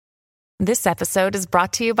This episode is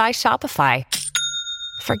brought to you by Shopify.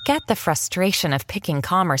 Forget the frustration of picking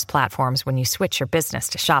commerce platforms when you switch your business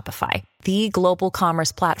to Shopify, the global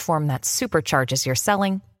commerce platform that supercharges your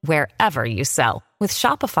selling wherever you sell. With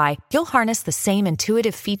Shopify, you'll harness the same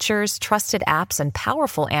intuitive features, trusted apps, and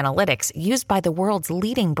powerful analytics used by the world's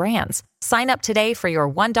leading brands. Sign up today for your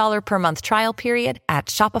 $1 per month trial period at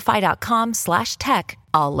shopify.com/tech,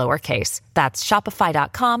 all lowercase. That's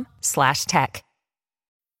shopify.com/tech.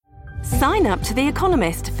 Sign up to The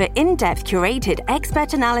Economist for in-depth curated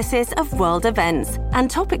expert analysis of world events and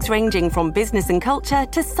topics ranging from business and culture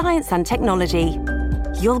to science and technology.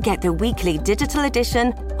 You'll get the weekly digital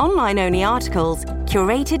edition, online-only articles,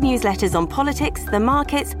 curated newsletters on politics, the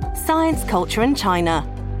markets, science, culture, and China,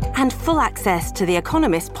 and full access to The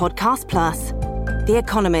Economist Podcast Plus. The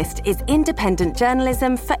Economist is independent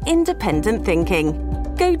journalism for independent thinking.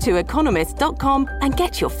 Go to economist.com and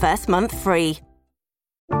get your first month free.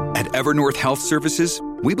 At Evernorth Health Services,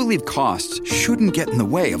 we believe costs shouldn't get in the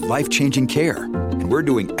way of life-changing care, and we're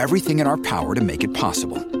doing everything in our power to make it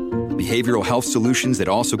possible. Behavioral health solutions that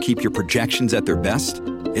also keep your projections at their best?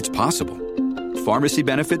 It's possible. Pharmacy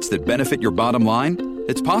benefits that benefit your bottom line?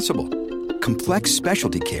 It's possible. Complex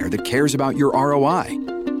specialty care that cares about your ROI?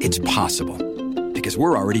 It's possible. Because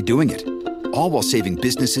we're already doing it. All while saving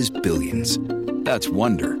businesses billions. That's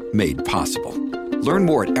Wonder made possible. Learn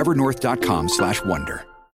more at evernorth.com/wonder.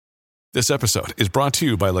 This episode is brought to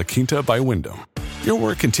you by La Quinta by Wyndham. Your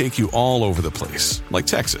work can take you all over the place, like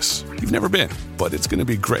Texas. You've never been, but it's going to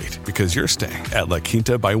be great because you're staying at La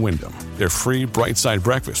Quinta by Wyndham. Their free Bright Side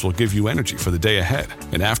breakfast will give you energy for the day ahead.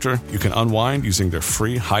 And after, you can unwind using their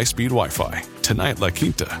free high-speed Wi-Fi. Tonight, La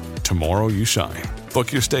Quinta. Tomorrow, you shine.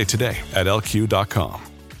 Book your stay today at LQ.com.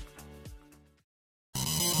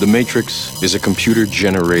 The Matrix is a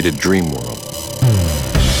computer-generated dream world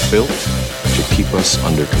built to keep us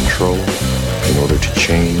under control in order to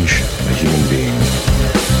change a human being.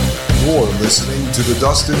 You're listening to the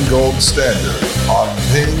Dustin Gold Standard on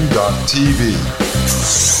Pain.tv.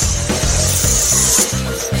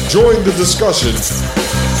 Join the discussion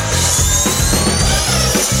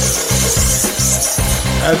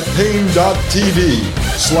at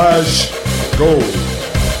Pain.tv/gold.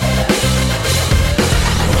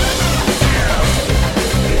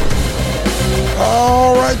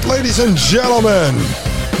 All right, ladies and gentlemen,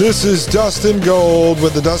 this is Dustin Gold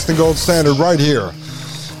with the Dustin Gold Standard right here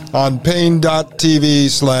on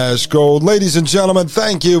Pain.tv/gold. Ladies and gentlemen,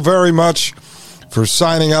 thank you very much for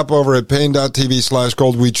signing up over at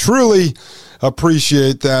Pain.tv/gold. We truly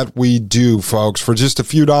appreciate that. We do, folks. For just a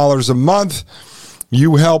few dollars a month,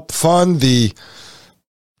 you help fund the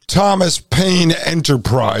Thomas Paine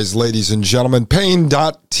Enterprise, ladies and gentlemen.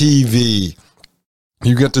 Pain.tv.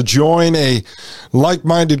 You get to join a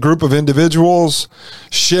like-minded group of individuals,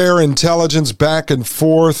 share intelligence back and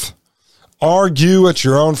forth, argue at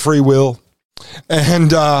your own free will,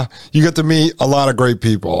 and you get to meet a lot of great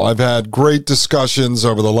people. I've had great discussions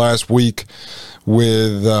over the last week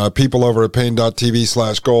with people over at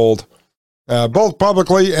Pain.tv/gold, both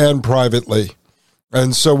publicly and privately.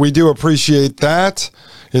 And so we do appreciate that.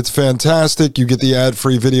 It's fantastic. You get the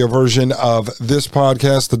ad-free video version of this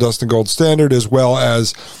podcast, the Dustin Gold Standard, as well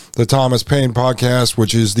as the Thomas Paine podcast,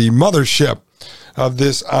 which is the mothership of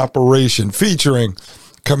this operation, featuring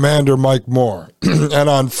Commander Mike Moore. And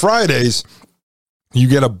on Fridays, you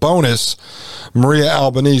get a bonus. Maria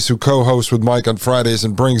Albanese, who co-hosts with Mike on Fridays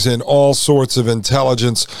and brings in all sorts of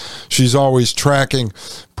intelligence. She's always tracking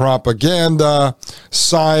propaganda,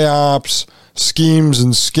 psyops, schemes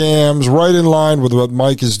and scams, right in line with what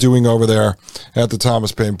Mike is doing over there at the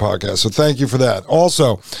Thomas Paine podcast. So thank you for that.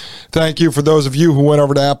 Also, thank you for those of you who went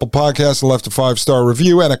over to Apple Podcasts and left a 5-star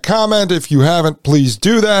review and a comment. If you haven't, please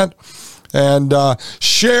do that. And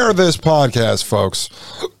share this podcast, folks.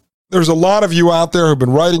 There's a lot of you out there who've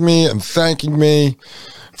been writing me and thanking me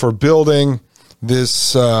for building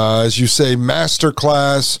this, as you say,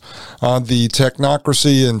 masterclass on the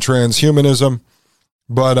technocracy and transhumanism.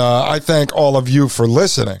 But I thank all of you for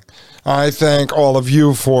listening. I thank all of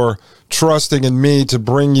you for trusting in me to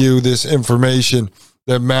bring you this information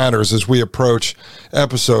that matters as we approach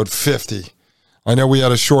episode 50. I know we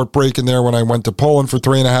had a short break in there when I went to Poland for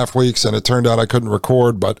 3.5 weeks, and it turned out I couldn't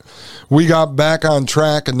record, but we got back on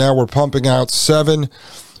track, and now we're pumping out 7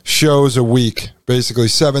 shows a week, basically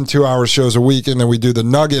 7 2-hour shows a week, and then we do the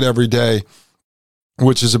Nugget every day,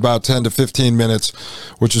 which is about 10 to 15 minutes,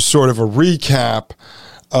 which is sort of a recap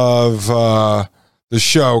of the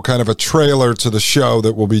show, kind of a trailer to the show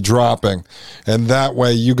that will be dropping. And that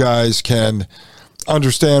way you guys can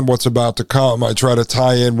understand what's about to come. I try to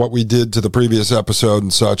tie in what we did to the previous episode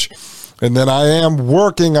and such. And then I am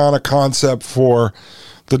working on a concept for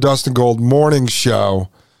the Dustin Gold Morning Show,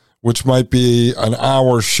 which might be an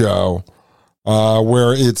hour show,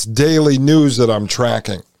 where it's daily news that I'm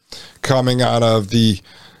tracking coming out of the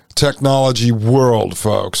technology world,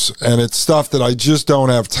 folks. And it's stuff that I just don't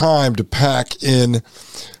have time to pack in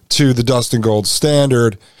to the Dustin Gold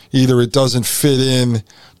Standard. Either it doesn't fit in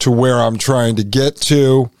to where I'm trying to get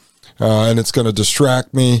to, and it's going to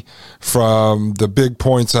distract me from the big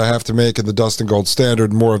points I have to make in the Dustin Gold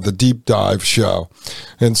Standard, more of the deep dive show.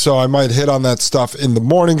 And so I might hit on that stuff in the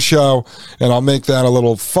morning show, and I'll make that a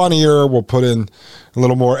little funnier. We'll put in a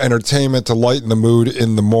little more entertainment to lighten the mood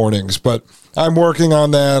in the mornings. But I'm working on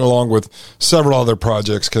that along with several other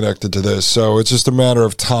projects connected to this. So it's just a matter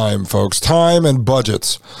of time, folks. Time and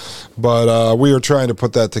budgets. But we are trying to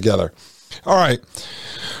put that together. All right.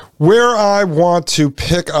 Where I want to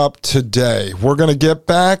pick up today, we're going to get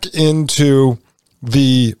back into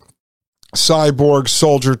the Cyborg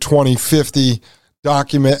Soldier 2050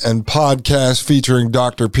 document and podcast featuring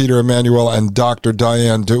Dr. Peter Emanuel and Dr.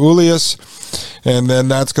 Diane DeUlius. And then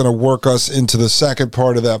that's going to work us into the second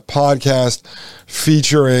part of that podcast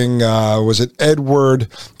featuring,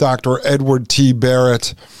 Dr. Edward T.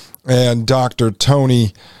 Barrett and Dr.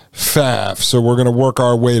 Tony Pfaff. So we're going to work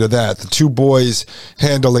our way to that. The two boys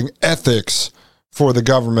handling ethics for the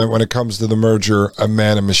government when it comes to the merger of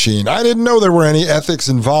man and machine. I didn't know there were any ethics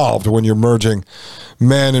involved when you're merging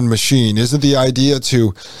man and machine. Isn't the idea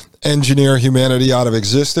to engineer humanity out of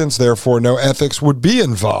existence? Therefore, no ethics would be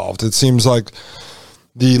involved. It seems like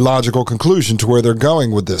the logical conclusion to where they're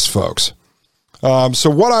going with this, folks. So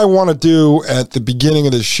what I want to do at the beginning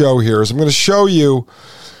of this show here is I'm going to show you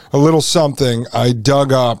a little something I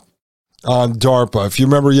dug up on DARPA. If you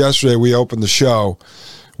remember yesterday, we opened the show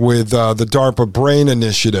with the DARPA Brain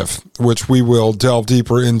Initiative, which we will delve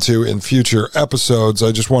deeper into in future episodes.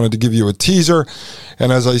 I just wanted to give you a teaser.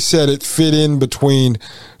 And as I said, it fit in between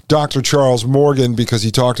Dr. Charles Morgan because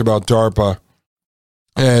he talked about DARPA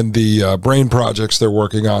and the brain projects they're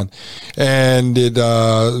working on. And it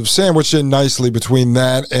sandwiched in nicely between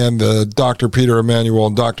that and the Dr. Peter Emanuel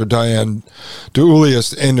and Dr. Diane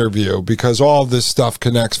DeUlius interview because all this stuff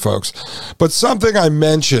connects, folks. But something I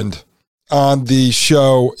mentioned on the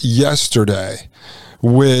show yesterday,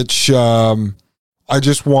 which I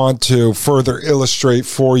just want to further illustrate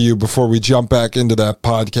for you before we jump back into that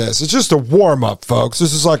podcast. It's just a warm-up, folks.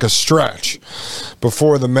 This is like a stretch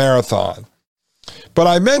before the marathon. But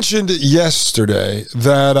I mentioned yesterday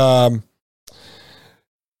that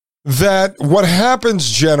that what happens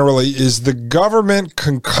generally is the government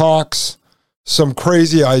concocts some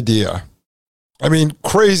crazy idea. I mean,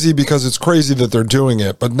 crazy because it's crazy that they're doing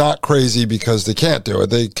it, but not crazy because they can't do it.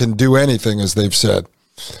 They can do anything, as they've said.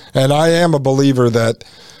 And I am a believer that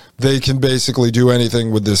they can basically do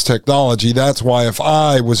anything with this technology. That's why if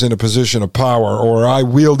I was in a position of power or I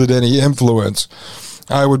wielded any influence,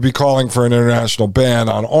 I would be calling for an international ban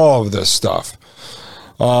on all of this stuff.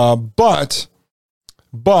 But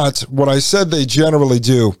what I said they generally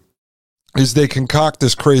do is they concoct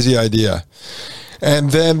this crazy idea.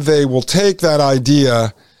 And then they will take that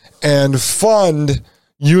idea and fund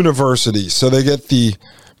universities. So they get the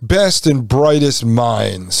best and brightest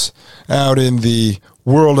minds out in the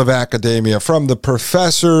world of academia, from the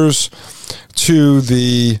professors to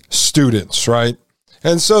the students, right?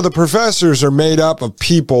 And so the professors are made up of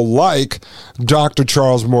people like Dr.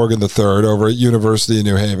 Charles Morgan III over at University of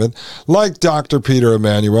New Haven, like Dr. Peter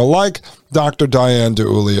Emanuel, like Dr. Diane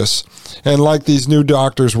DeUlius, and like these new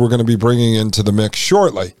doctors we're going to be bringing into the mix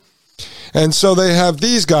shortly. And so they have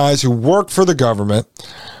these guys who work for the government,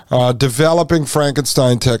 developing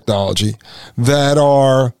Frankenstein technology that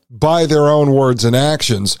are, by their own words and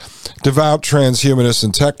actions, devout transhumanists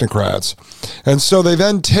and technocrats. And so they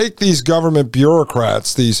then take these government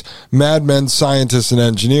bureaucrats, these madmen, scientists, and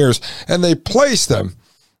engineers, and they place them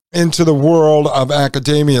into the world of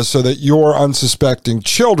academia so that your unsuspecting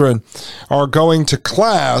children are going to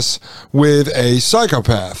class with a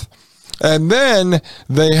psychopath. And then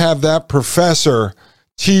they have that professor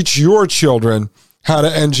teach your children how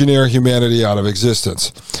to engineer humanity out of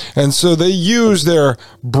existence. And so they use their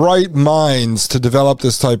bright minds to develop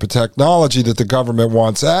this type of technology that the government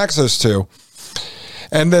wants access to.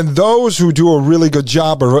 And then those who do a really good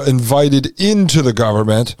job are invited into the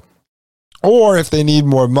government, or if they need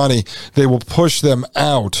more money, they will push them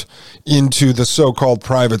out into the so-called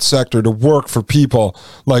private sector to work for people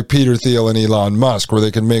like Peter Thiel and Elon Musk, where they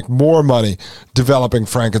can make more money developing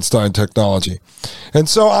Frankenstein technology. And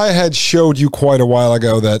so I had showed you quite a while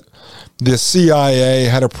ago that The CIA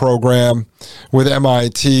had a program with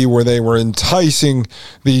MIT where they were enticing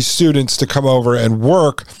these students to come over and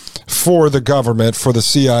work for the government, for the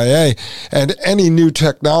CIA, and any new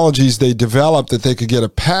technologies they developed that they could get a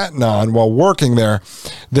patent on while working there,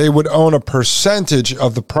 they would own a percentage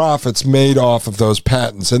of the profits made off of those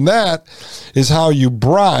patents. And that is how you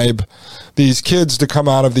bribe these kids to come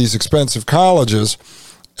out of these expensive colleges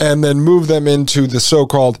and then move them into the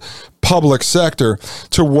so-called public sector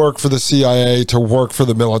to work for the CIA, to work for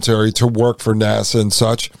the military, to work for NASA and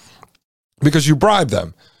such, because you bribe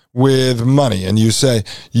them with money and you say,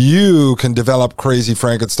 you can develop crazy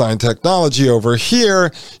Frankenstein technology over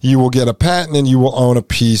here, you will get a patent and you will own a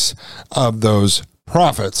piece of those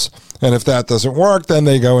profits. And if that doesn't work, then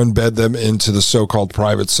they go and bed them into the so-called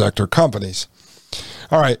private sector companies.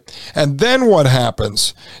 All right. And then what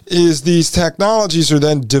happens is these technologies are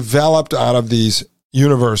then developed out of these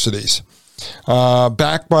universities,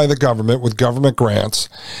 backed by the government with government grants.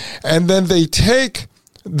 And then they take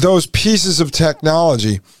those pieces of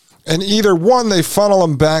technology and either one, they funnel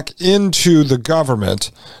them back into the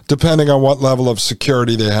government, depending on what level of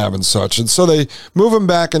security they have and such. And so they move them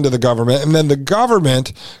back into the government, and then the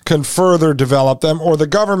government can further develop them, or the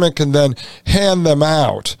government can then hand them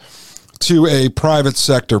out to a private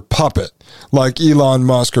sector puppet like Elon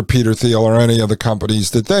Musk or Peter Thiel or any of the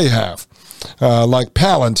companies that they have, like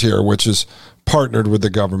Palantir, which is partnered with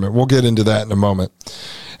the government. We'll get into that in a moment.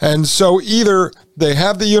 And so either they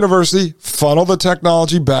have the university funnel the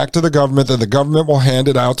technology back to the government, then the government will hand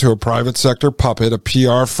it out to a private sector puppet, a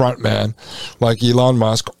PR frontman like Elon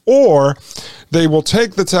Musk, or they will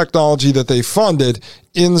take the technology that they funded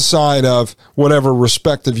inside of whatever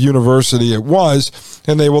respective university it was,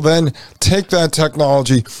 and they will then take that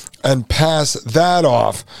technology and pass that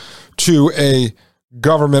off to a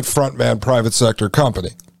government frontman private sector company.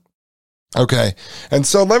 Okay, and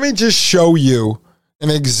so let me just show you an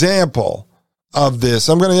example of this.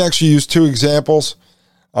 I'm going to actually use two examples.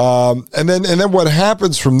 And then what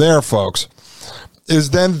happens from there, folks, is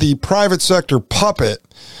then the private sector puppet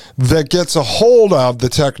that gets a hold of the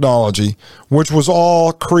technology, which was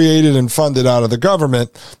all created and funded out of the government,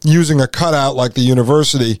 using a cutout like the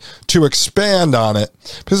university to expand on it,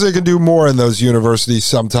 because they can do more in those universities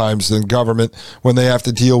sometimes than government when they have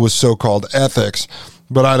to deal with so-called ethics.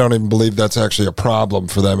 But I don't even believe that's actually a problem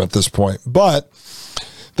for them at this point. But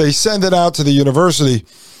they send it out to the university,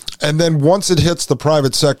 and then once it hits the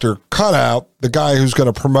private sector cutout, the guy who's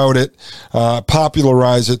going to promote it,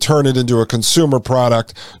 popularize it, turn it into a consumer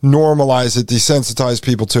product, normalize it, desensitize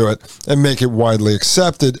people to it, and make it widely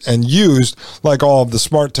accepted and used, like all of the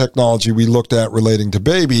smart technology we looked at relating to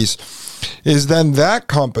babies, is then that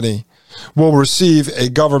company will receive a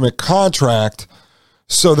government contract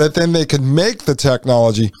so that then they can make the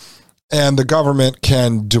technology and the government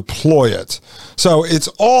can deploy it. So it's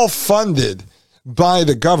all funded by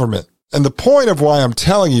the government. And the point of why I'm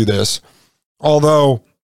telling you this, although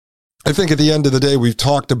I think at the end of the day we've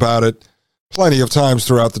talked about it plenty of times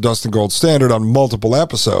throughout the Dustin Gold Standard on multiple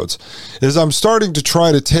episodes, is I'm starting to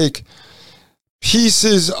try to take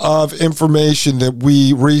pieces of information that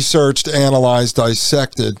we researched, analyzed,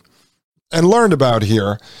 dissected, and learned about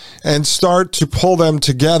here, and start to pull them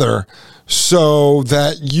together so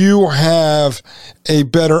that you have a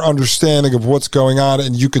better understanding of what's going on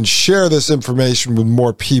and you can share this information with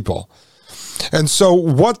more people. And so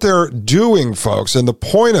what they're doing, folks, and the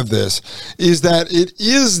point of this is that it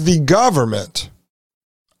is the government,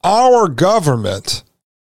 our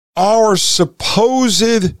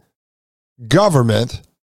supposed government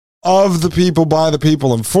of the people, by the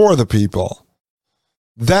people, and for the people.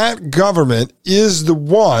 That government is the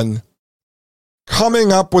one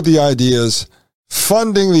coming up with the ideas,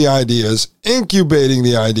 funding the ideas, incubating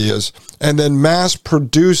the ideas, and then mass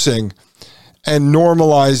producing and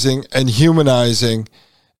normalizing and humanizing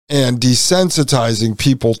and desensitizing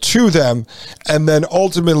people to them, and then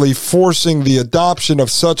ultimately forcing the adoption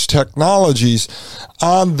of such technologies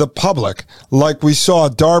on the public, like we saw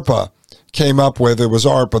DARPA came up with. It was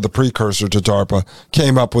ARPA, the precursor to DARPA,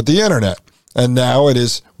 came up with the internet. And now it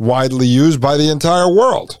is widely used by the entire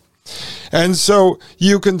world. And so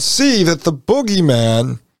you can see that the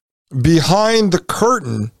boogeyman behind the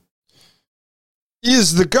curtain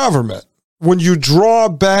is the government. When you draw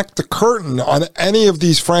back the curtain on any of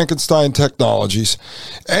these Frankenstein technologies,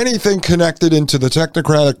 anything connected into the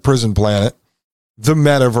technocratic prison planet, the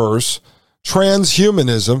metaverse,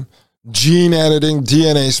 transhumanism, gene editing,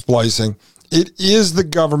 DNA splicing, it is the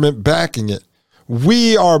government backing it.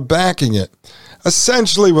 We are backing it,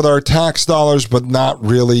 essentially with our tax dollars, but not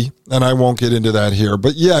really, and I won't get into that here.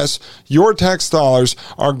 But yes, your tax dollars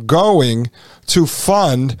are going to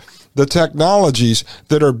fund the technologies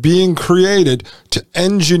that are being created to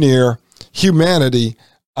engineer humanity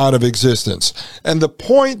out of existence. And the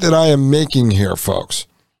point that I am making here, folks,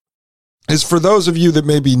 is for those of you that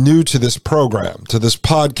may be new to this program, to this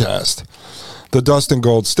podcast, the Dustin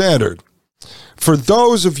Gold Standard, for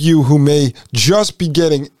those of you who may just be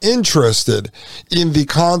getting interested in the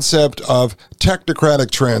concept of technocratic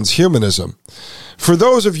transhumanism, for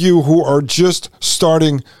those of you who are just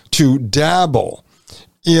starting to dabble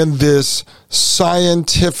in this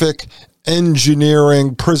scientific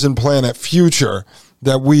engineering prison planet future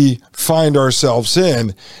that we find ourselves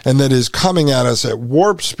in and that is coming at us at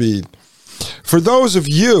warp speed, for those of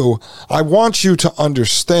you, I want you to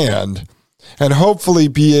understand and hopefully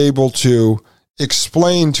be able to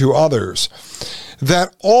explain to others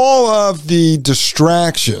that all of the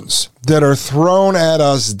distractions that are thrown at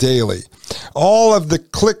us daily, all of the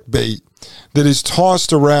clickbait that is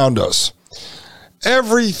tossed around us,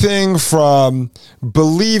 everything from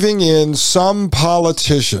believing in some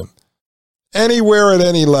politician anywhere at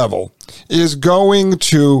any level is going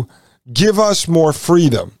to give us more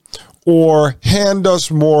freedom or hand us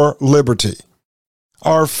more liberty.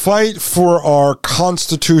 Our fight for our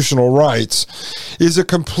constitutional rights is a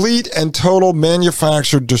complete and total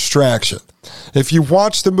manufactured distraction. If you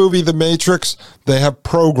watch the movie The Matrix, they have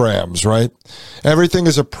programs, right? Everything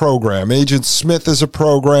is a program. Agent Smith is a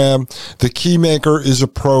program. The Keymaker is a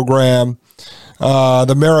program.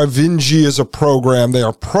 The Merovingi is a program. They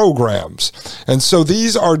are programs. And so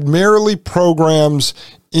these are merely programs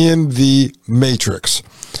in the Matrix.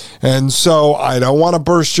 And so I don't want to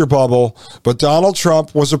burst your bubble, but Donald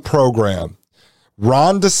Trump was a program.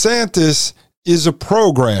 Ron DeSantis is a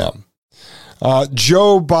program.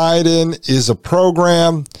 Joe Biden is a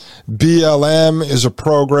program. BLM is a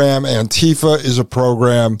program. Antifa is a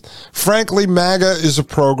program. Frankly, MAGA is a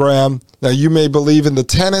program. Now, you may believe in the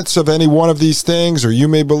tenets of any one of these things, or you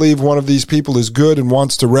may believe one of these people is good and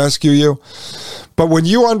wants to rescue you. But when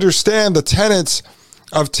you understand the tenets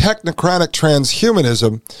of technocratic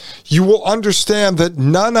transhumanism, you will understand that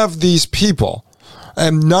none of these people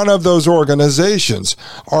and none of those organizations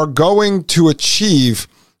are going to achieve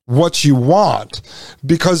what you want,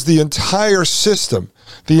 because the entire system,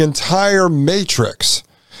 the entire matrix,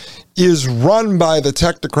 is run by the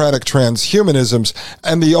technocratic transhumanisms,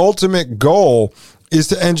 and the ultimate goal is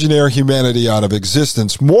to engineer humanity out of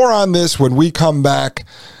existence. More on this when we come back.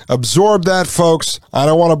 Absorb that, folks. I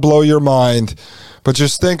don't want to blow your mind, but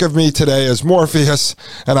just think of me today as Morpheus,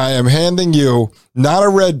 and I am handing you not a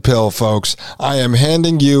red pill, folks. I am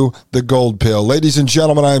handing you the gold pill. Ladies and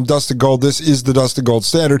gentlemen, I am Dustin Gold. This is the Dustin Gold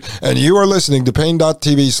Standard, and you are listening to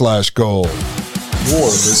Pain.tv/gold. You're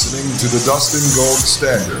listening to the Dustin Gold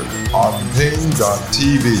Standard on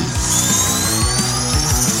Pain.tv.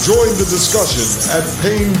 Join the discussion at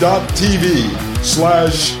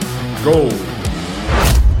Pain.tv/gold.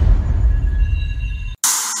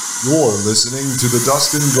 You're listening to the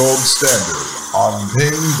Dustin Gold Standard on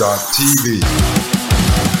Pain.tv.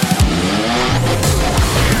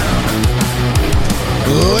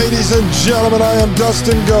 Ladies and gentlemen, I am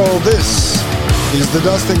Dustin Gold. This is the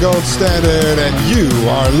Dustin Gold Standard, and you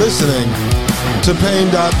are listening to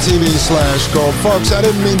Pain.tv/gold. Folks, I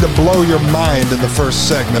didn't mean to blow your mind in the first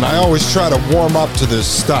segment. I always try to warm up to this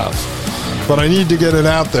stuff, but I need to get it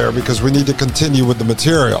out there because we need to continue with the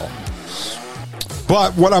material.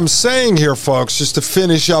 But what I'm saying here, folks, just to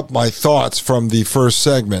finish up my thoughts from the first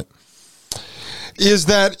segment, is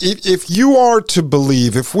that if you are to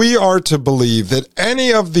believe, if we are to believe that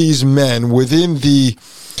any of these men within the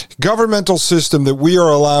governmental system that we are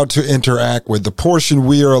allowed to interact with, the portion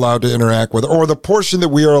we are allowed to interact with, or the portion that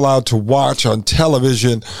we are allowed to watch on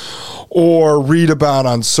television or read about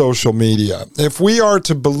on social media, if we are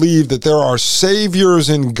to believe that there are saviors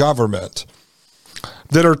in government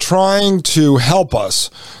that are trying to help us,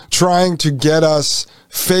 trying to get us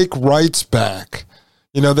fake rights back,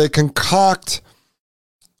 they concoct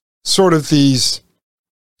sort of these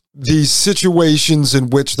situations in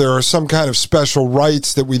which there are some kind of special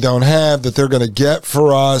rights that we don't have that they're going to get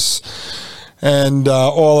for us, and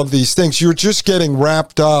all of these things. You're just getting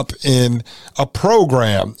wrapped up in a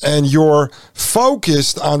program, and you're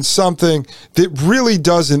focused on something that really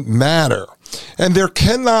doesn't matter. And there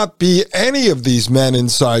cannot be any of these men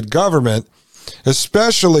inside government,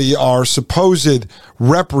 especially our supposed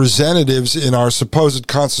representatives in our supposed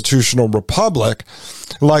constitutional republic,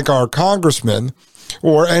 like our congressmen,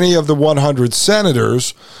 or any of the 100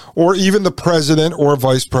 senators, or even the president or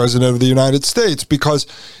vice president of the United States. Because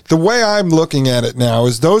the way I'm looking at it now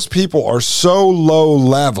is those people are so low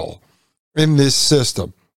level in this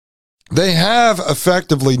system They have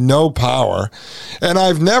effectively no power, and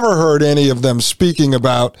I've never heard any of them speaking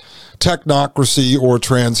about technocracy or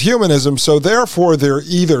transhumanism, so therefore they're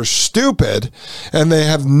either stupid and they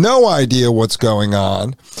have no idea what's going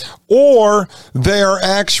on, or they are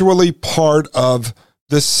actually part of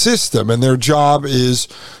the system, and their job is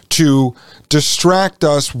to distract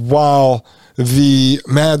us while the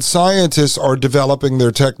mad scientists are developing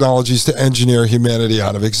their technologies to engineer humanity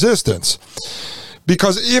out of existence.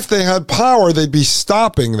 Because if they had power, they'd be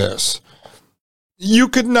stopping this. You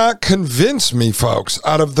could not convince me, folks,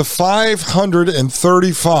 out of the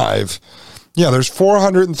 535, there's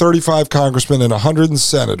 435 congressmen and 100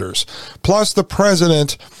 senators, plus the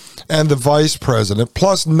president and the vice president,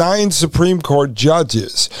 plus 9 Supreme Court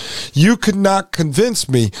judges. You could not convince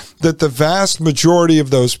me that the vast majority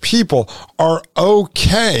of those people are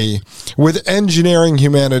okay with engineering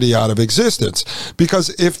humanity out of existence. Because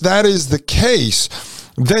if that is the case,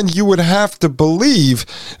 then you would have to believe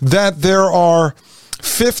that there are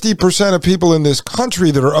 50% of people in this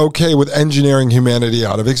country that are okay with engineering humanity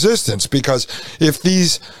out of existence. Because if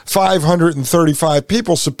these 535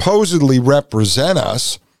 people supposedly represent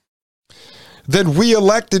us, then we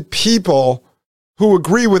elected people who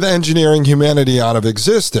agree with engineering humanity out of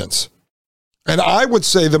existence. And I would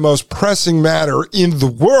say the most pressing matter in the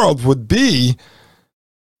world would be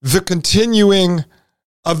the continuing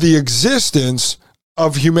of the existence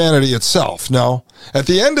of humanity itself. No, at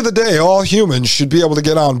the end of the day, all humans should be able to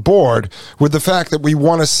get on board with the fact that we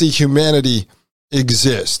want to see humanity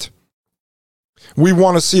exist. We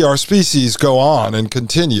want to see our species go on and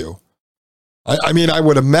continue. I mean, I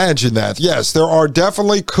would imagine that. Yes, there are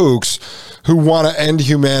definitely kooks who want to end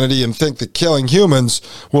humanity and think that killing humans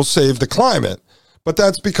will save the climate. But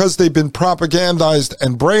that's because they've been propagandized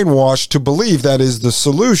and brainwashed to believe that is the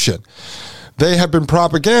solution. They have been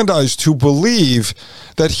propagandized to believe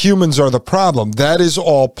that humans are the problem. That is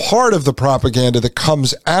all part of the propaganda that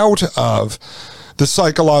comes out of the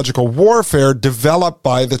psychological warfare developed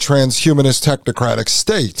by the transhumanist technocratic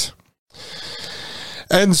state.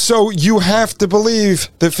 And so you have to believe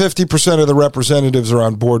that 50% of the representatives are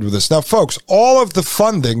on board with this. Now, folks, all of the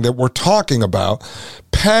funding that we're talking about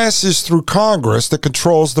passes through Congress that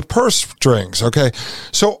controls the purse strings, okay?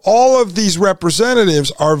 So all of these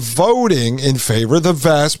representatives are voting in favor, the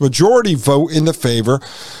vast majority vote in the favor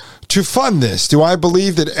to fund this. Do I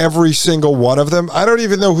believe that every single one of them? I don't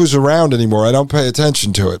even know who's around anymore. I don't pay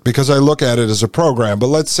attention to it because I look at it as a program. But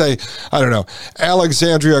let's say, I don't know,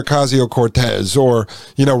 Alexandria Ocasio-Cortez or,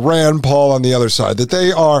 Rand Paul on the other side, that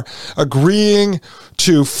they are agreeing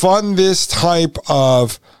to fund this type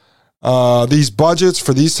of, these budgets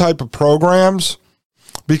for these type of programs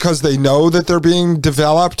because they know that they're being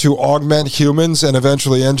developed to augment humans and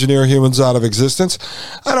eventually engineer humans out of existence?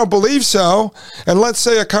 I don't believe so. And let's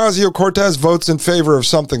say Ocasio-Cortez votes in favor of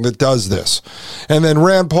something that does this, and then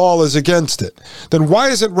Rand Paul is against it. Then why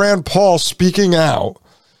isn't Rand Paul speaking out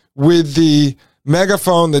with the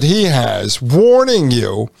megaphone that he has, warning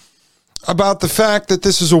you about the fact that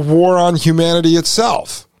this is a war on humanity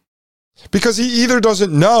itself? Because he either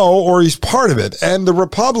doesn't know or he's part of it. And the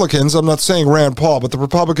Republicans, I'm not saying Rand Paul, but the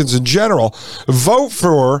Republicans in general, vote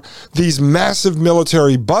for these massive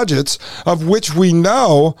military budgets, of which we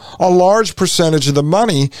know a large percentage of the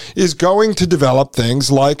money is going to develop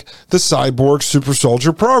things like the Cyborg Super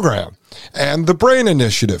Soldier program and the BRAIN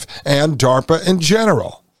Initiative and DARPA in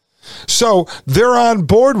general. So they're on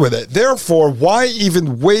board with it. Therefore, why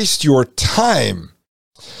even waste your time?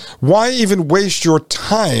 Why even waste your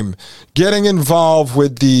time getting involved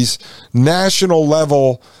with these national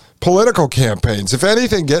level political campaigns? If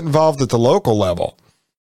anything, get involved at the local level.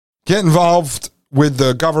 Get involved with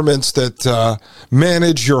the governments that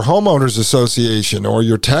manage your homeowners association or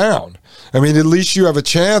your town. I mean, at least you have a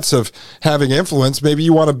chance of having influence. Maybe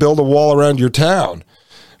you want to build a wall around your town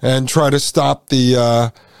and try to stop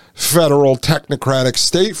the federal technocratic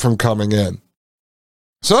state from coming in.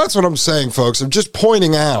 So that's what I'm saying, folks. I'm just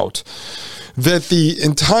pointing out that the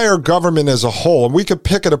entire government as a whole, and we could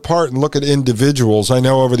pick it apart and look at individuals. I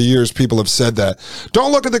know over the years people have said that.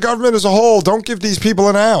 Don't look at the government as a whole. Don't give these people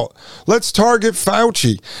an out. Let's target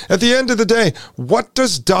Fauci. At the end of the day, what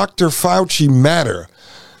does Dr. Fauci matter?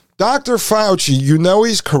 Dr. Fauci,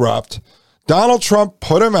 he's corrupt. Donald Trump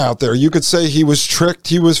put him out there. You could say he was tricked,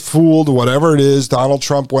 he was fooled, whatever it is. Donald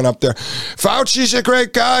Trump went up there. Fauci's a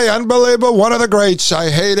great guy, unbelievable, one of the greats. I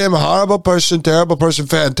hate him, horrible person, terrible person,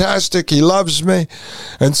 fantastic, he loves me.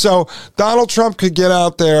 And so Donald Trump could get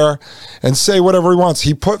out there and say whatever he wants.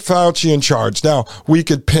 He put Fauci in charge. Now, we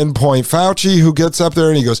could pinpoint Fauci, who gets up there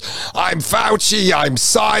and he goes, I'm Fauci, I'm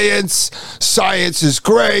science. Science is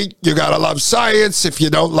great. You got to love science. If you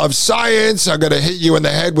don't love science, I'm going to hit you in the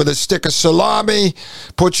head with a stick of salami,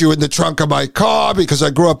 put you in the trunk of my car because I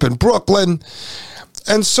grew up in Brooklyn.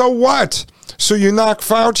 And so what? So you knock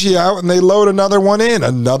Fauci out and they load another one in,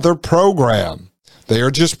 another program. They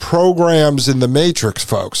are just programs in the matrix,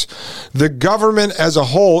 folks. The government as a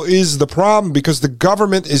whole is the problem because the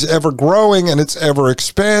government is ever growing and it's ever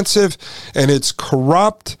expansive and it's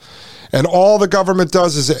corrupt. And all the government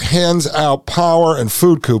does is it hands out power and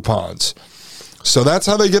food coupons. So that's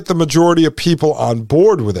how they get the majority of people on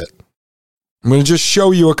board with it. I'm going to just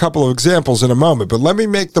show you a couple of examples in a moment, but let me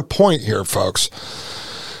make the point here, folks.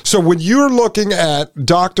 So when you're looking at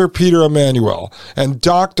Dr. Peter Emanuel and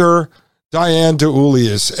Dr. Diane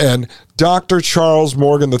DeUlius and Dr. Charles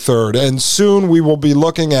Morgan III, and soon we will be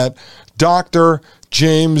looking at Dr.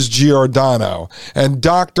 James Giordano and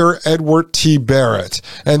Dr. Edward T. Barrett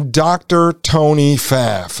and Dr. Tony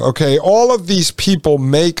Pfaff. Okay, all of these people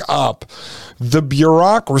make up the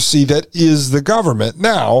bureaucracy that is the government.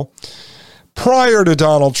 Now, prior to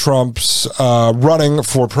Donald Trump's running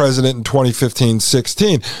for president in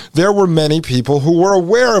 2015-16, there were many people who were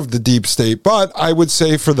aware of the deep state, but I would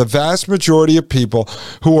say for the vast majority of people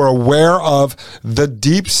who are aware of the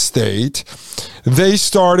deep state, they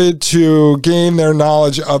started to gain their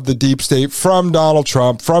knowledge of the deep state from Donald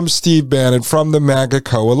Trump, from Steve Bannon, from the MAGA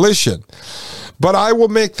coalition. But I will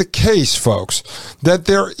make the case, folks, that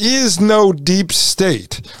there is no deep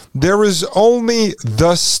state. There is only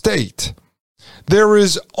the state. There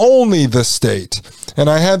is only the state. And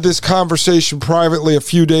I had this conversation privately a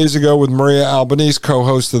few days ago with Maria Albanese,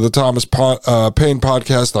 co-host of the Thomas Paine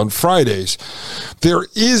podcast on Fridays. There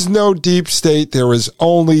is no deep state. There is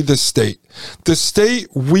only the state. The state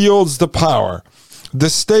wields the power. The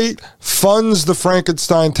state funds the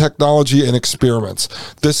Frankenstein technology and experiments.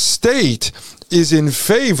 The state is in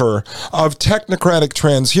favor of technocratic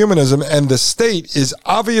transhumanism, and the state is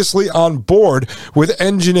obviously on board with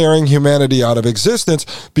engineering humanity out of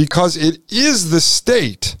existence because it is the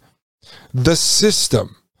state, the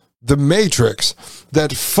system, the matrix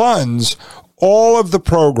that funds all of the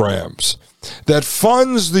programs, that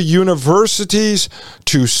funds the universities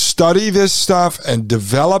to study this stuff and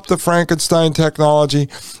develop the Frankenstein technology.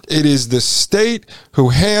 It is the state who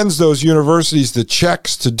hands those universities the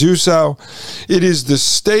checks to do so. It is the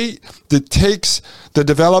state that takes the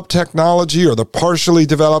developed technology or the partially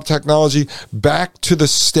developed technology back to the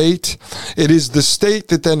state. It is the state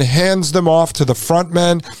that then hands them off to the front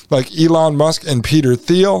men like Elon Musk and Peter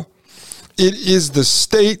Thiel. It is the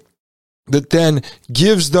state that then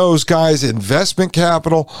gives those guys investment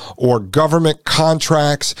capital or government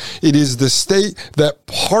contracts. It is the state that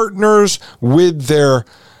partners with their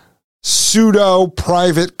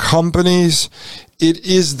pseudo-private companies. It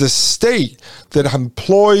is the state that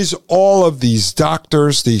employs all of these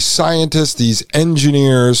doctors, these scientists, these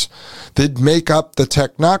engineers that make up the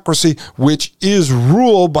technocracy, which is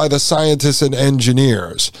ruled by the scientists and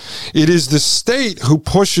engineers. It is the state who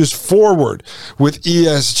pushes forward with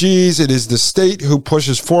ESGs. It is the state who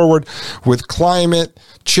pushes forward with climate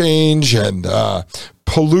change and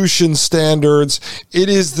pollution standards. It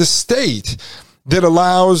is the state that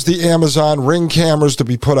allows the Amazon Ring cameras to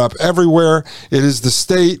be put up everywhere. It is the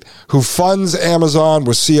state who funds Amazon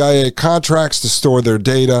with CIA contracts to store their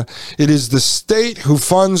data. It is the state who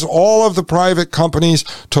funds all of the private companies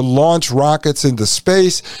to launch rockets into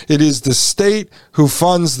space. It is the state who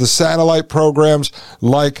funds the satellite programs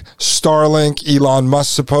like Starlink, Elon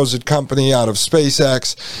Musk's supposed company out of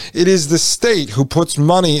SpaceX. It is the state who puts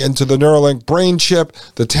money into the Neuralink brain chip,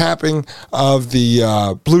 the tapping of the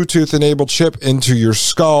Bluetooth-enabled chip into your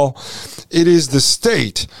skull. It is the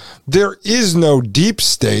state. There is no deep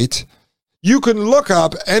state. You can look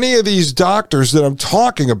up any of these doctors that I'm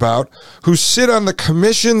talking about who sit on the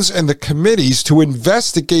commissions and the committees to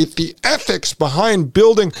investigate the ethics behind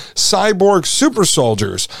building cyborg super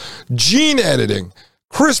soldiers, gene editing,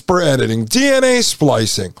 CRISPR editing, DNA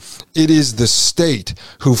splicing. It is the state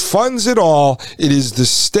who funds it all. It is the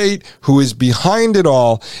state who is behind it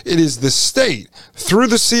all. It is the state, through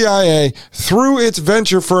the CIA, through its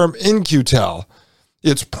venture firm In-Q-Tel,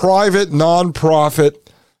 its private, nonprofit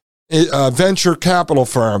venture capital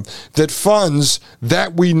firm that funds,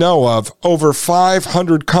 that we know of, over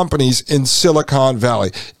 500 companies in Silicon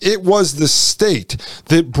Valley. It was the state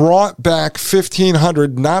that brought back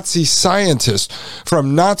 1,500 Nazi scientists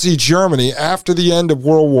from Nazi Germany after the end of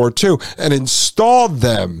World War II and installed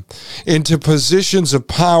them into positions of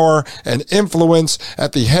power and influence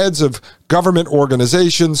at the heads of government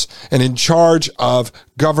organizations and in charge of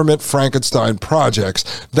government Frankenstein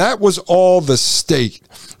projects. That was all the state.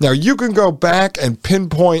 Now, you can go back and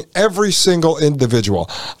pinpoint every single individual.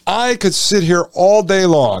 I could sit here all day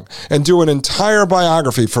long and do an entire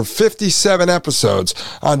biography for 57 episodes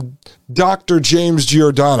on Dr. James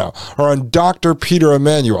Giordano or on Dr. Peter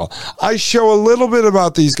Emanuel. I show a little bit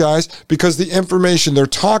about these guys because the information they're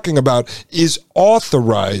talking about is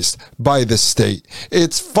authorized by the state.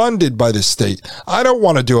 It's funded by the state. I don't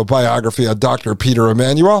want to do a biography on Dr. Peter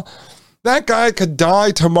Emanuel. That guy could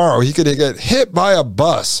die tomorrow. He could get hit by a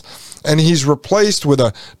bus, and he's replaced with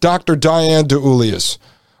a Dr. Diane DeUlias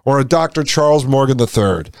or a Dr. Charles Morgan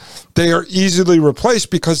III. They are easily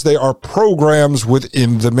replaced because they are programs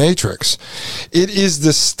within the matrix. It is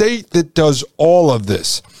the state that does all of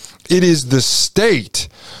this. It is the state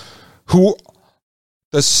that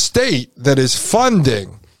is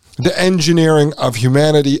funding the engineering of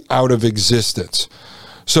humanity out of existence.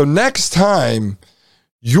 So next time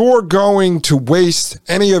you're going to waste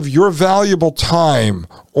any of your valuable time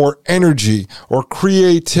or energy or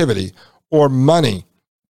creativity or money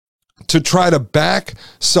to try to back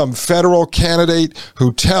some federal candidate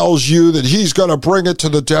who tells you that he's going to bring it to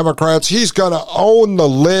the Democrats, he's going to own the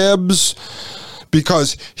libs,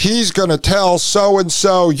 because he's going to tell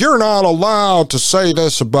so-and-so, you're not allowed to say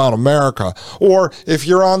this about America. Or if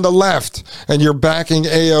you're on the left and you're backing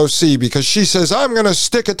AOC because she says, I'm going to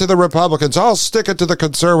stick it to the Republicans, I'll stick it to the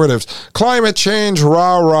conservatives. Climate change,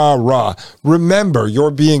 rah, rah, rah. Remember,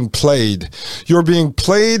 you're being played. You're being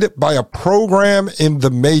played by a program in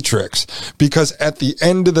the matrix, because at the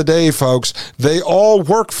end of the day, folks, they all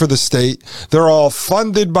work for the state. They're all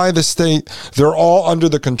funded by the state. They're all under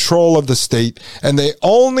the control of the state. And they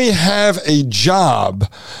only have a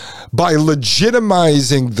job by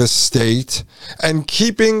legitimizing the state and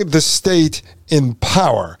keeping the state in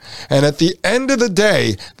power. And at the end of the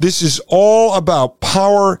day, this is all about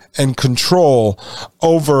power and control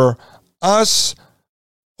over us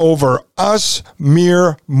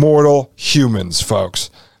mere mortal humans, folks.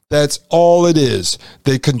 That's all it is.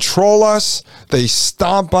 They control us, they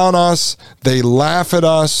stomp on us, they laugh at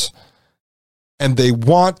us, and they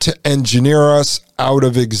want to engineer us out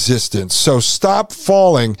of existence. So stop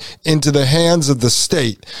falling into the hands of the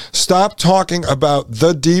state. Stop talking about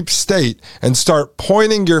the deep state and start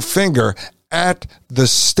pointing your finger at the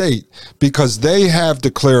state, because they have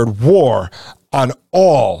declared war on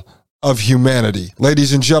all of humanity.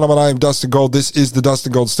 Ladies and gentlemen, I am Dustin Gold. This is the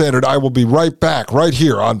Dustin Gold Standard. I will be right back right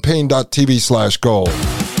here on Paine.tv/gold.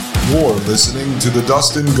 You're listening to the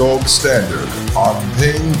Dustin Gold Standard on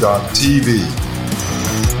Paine.tv.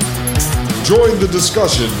 Join the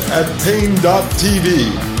discussion at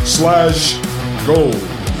Paine.tv/gold.